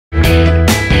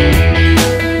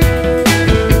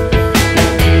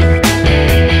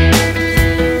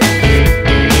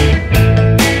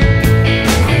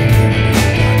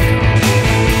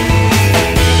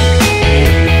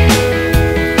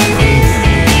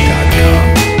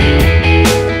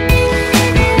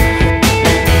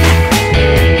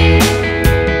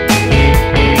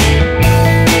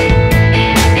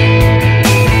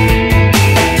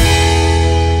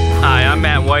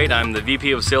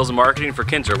VP of Sales and Marketing for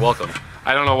Kinter. Welcome.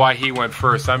 I don't know why he went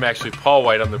first. I'm actually Paul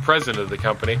White. I'm the president of the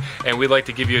company, and we'd like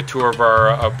to give you a tour of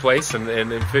our place and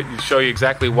show you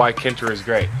exactly why Kinter is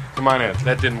great. Come on in.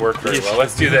 That didn't work very well.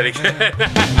 Let's do that again.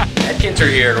 At Kinter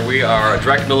here, we are a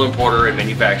direct mill importer and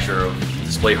manufacturer of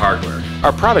display hardware.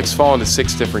 Our products fall into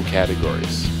 6 different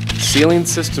categories: sealing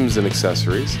systems and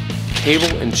accessories,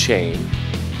 cable and chain,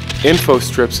 info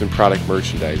strips and product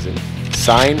merchandising,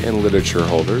 sign and literature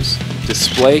holders,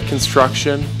 display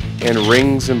construction, and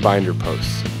rings and binder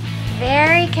posts.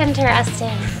 Very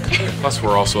interesting. Plus,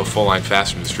 we're also a full-line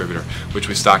fastener distributor, which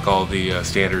we stock all the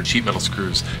standard sheet metal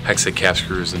screws, hex head cap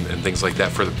screws, and things like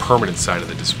that for the permanent side of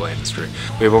the display industry.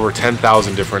 We have over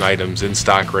 10,000 different items in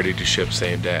stock ready to ship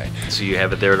same day. So you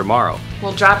have it there tomorrow.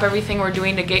 We'll drop everything we're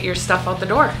doing to get your stuff out the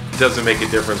door. It doesn't make a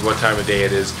difference what time of day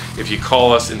it is. If you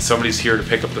call us and somebody's here to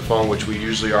pick up the phone, which we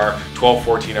usually are 12,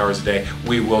 14 hours a day,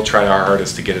 we will try our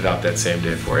hardest to get it out that same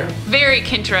day for you. Very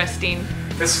interesting.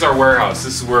 This is our warehouse.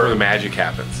 This is where the magic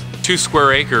happens. 2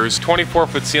 square acres,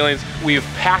 24-foot ceilings. We've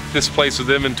packed this place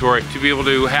with inventory to be able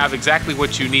to have exactly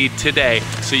what you need today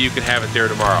so you can have it there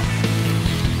tomorrow.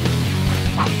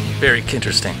 Very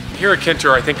interesting. Here at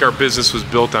Kinter, I think our business was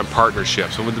built on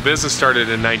partnerships. And when the business started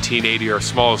in 1980, our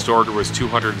smallest order was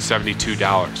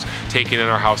 $272, taking in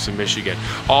our house in Michigan,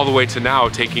 all the way to now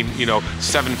taking,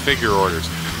 7-figure orders,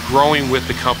 growing with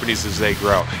the companies as they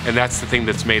grow. And that's the thing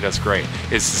that's made us great,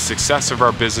 is the success of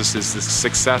our business, is the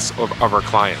success of our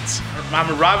clients.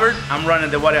 I'm Robert. I'm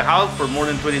running the warehouse for more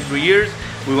than 23 years.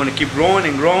 We want to keep growing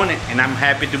and growing, and I'm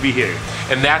happy to be here.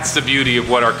 And that's the beauty of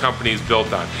what our company is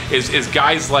built on, is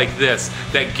guys like this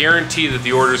that guarantee that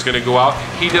the order is going to go out.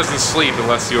 He doesn't sleep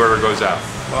unless the order goes out.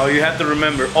 Well, you have to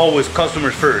remember, always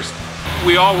customers first.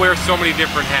 We all wear so many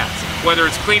different hats, whether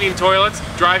it's cleaning toilets,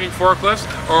 driving forklifts,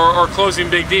 or closing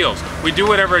big deals. We do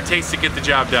whatever it takes to get the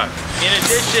job done. In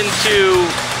addition to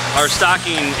our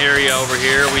stocking area over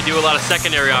here, we do a lot of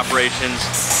secondary operations.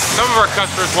 Some of our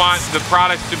customers want the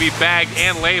products to be bagged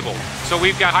and labeled. So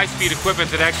we've got high-speed equipment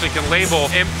that actually can label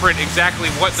and print exactly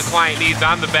what the client needs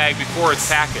on the bag before it's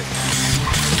packaged.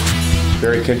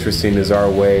 Very interesting is our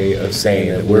way of saying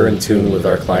that we're in tune with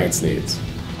our clients' needs.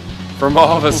 From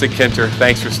all of us at Kinter,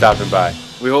 thanks for stopping by.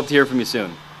 We hope to hear from you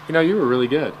soon. You were really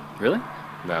good. Really?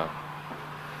 No.